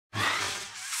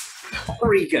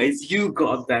Sorry, guys, you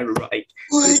got that right.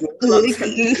 The What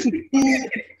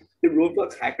Roblox, the the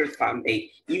Roblox hackers found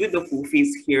a even the Foofies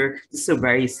here. This is a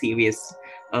very serious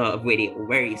video,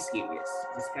 very serious.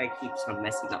 This guy keeps on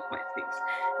messing up my things.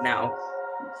 Now,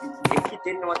 if you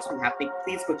didn't know what's been happening,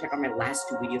 please go check out my last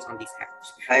two videos on these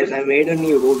hackers. Guys, I made a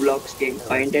new Roblox game.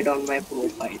 Find it on my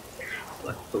profile.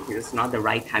 But okay, it's not the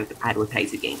right time to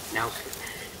advertise a game. Now,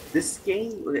 this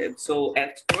game, so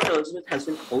Explorer Elizabeth has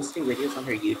been posting videos on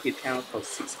her YouTube channel for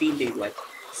 16 days left,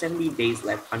 70 days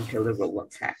left until the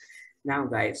Roblox hack. Now,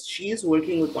 guys, she is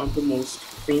working with one of the most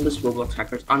famous Roblox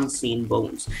hackers, Unseen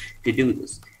Bones, to do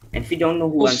this. And if you don't know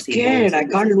who I'm Unseen Bones scared. I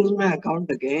is, can't lose my account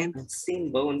again.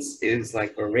 Unseen Bones is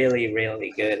like a really,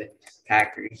 really good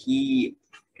hacker. He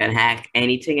can hack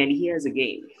anything, and he has a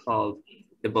game called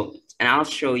The Bones. And I'll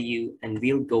show you, and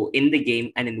we'll go in the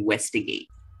game and investigate.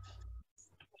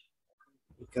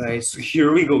 Guys, so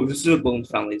here we go. This is a Bones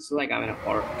family. This is like I'm in a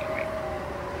horror game, right?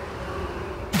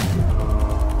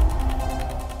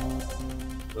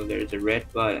 So there's a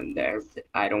red button there that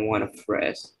I don't want to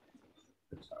press.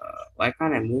 Why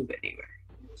can't I move anywhere?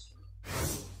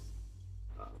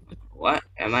 What?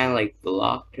 Am I like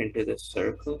blocked into the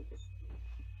circle?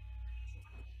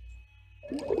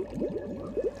 I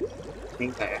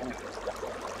think I am.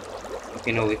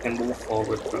 Okay, no, we can move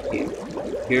forward from here.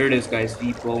 Here it is, guys.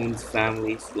 The Bones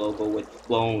family's logo with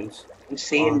bones.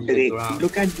 Insane Drake.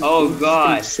 Look at this. Oh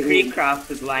god,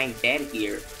 Creekcraft is lying dead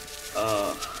here.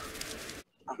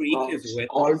 Creek is with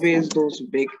always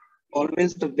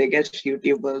always the biggest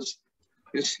YouTubers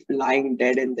is lying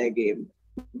dead in their game.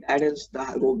 That is the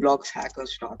Roblox hacker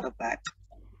starter pack.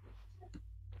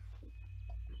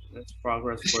 Let's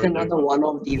progress It's further. another one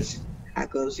of these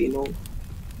hackers, you know.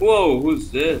 Whoa,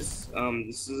 who's this?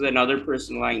 This is another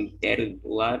person lying dead in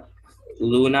blood.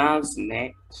 Luna's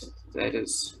next. That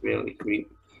is really creepy.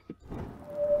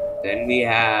 Then we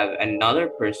have another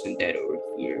person dead over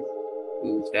here.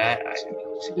 Who's that? I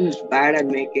don't know. He's bad at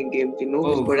making games, you know.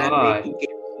 Oh He's good god. at making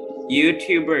games.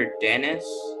 YouTuber Dennis.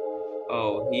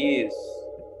 Oh, he is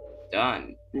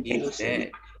done. He's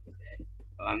dead.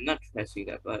 Oh, I'm not pressing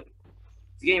that button.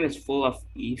 This game is full of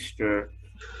Easter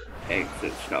eggs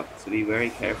and stuff, so be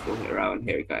very careful around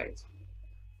here, guys.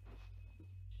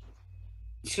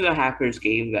 This is a hacker's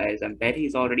game, guys. I bet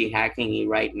he's already hacking me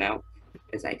right now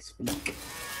as I speak.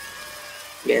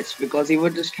 Yes, because he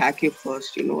would just hack you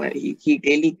first, you know. He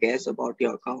really cares about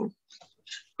your account.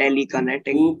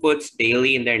 Teleconnecting. Who puts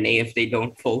daily in their name if they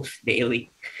don't post daily?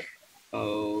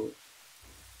 Oh,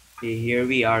 okay, here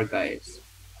we are, guys.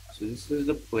 So this is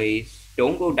the place.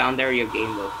 Don't go down there, your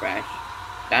game will crash.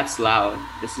 That's loud.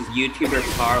 This is YouTuber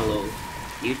Carlo,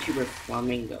 YouTuber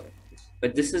Flamingo.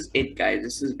 But this is it, guys.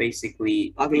 This is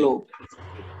basically Aglo.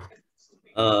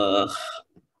 Alright,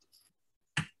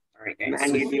 guys.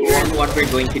 So here's what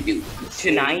we're going to do.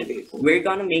 Tonight, we're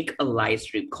gonna make a live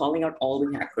stream calling out all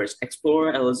the hackers,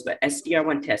 Explorer Elizabeth,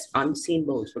 SDR1 Test, Unseen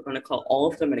Bones. We're gonna call all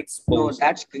of them and expose. No,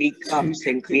 that's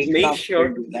Creekcraft. Make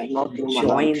sure to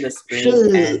join the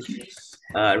stream and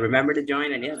remember to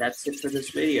join. And yeah, that's it for this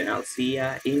video. And I'll see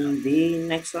ya in the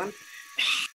next one.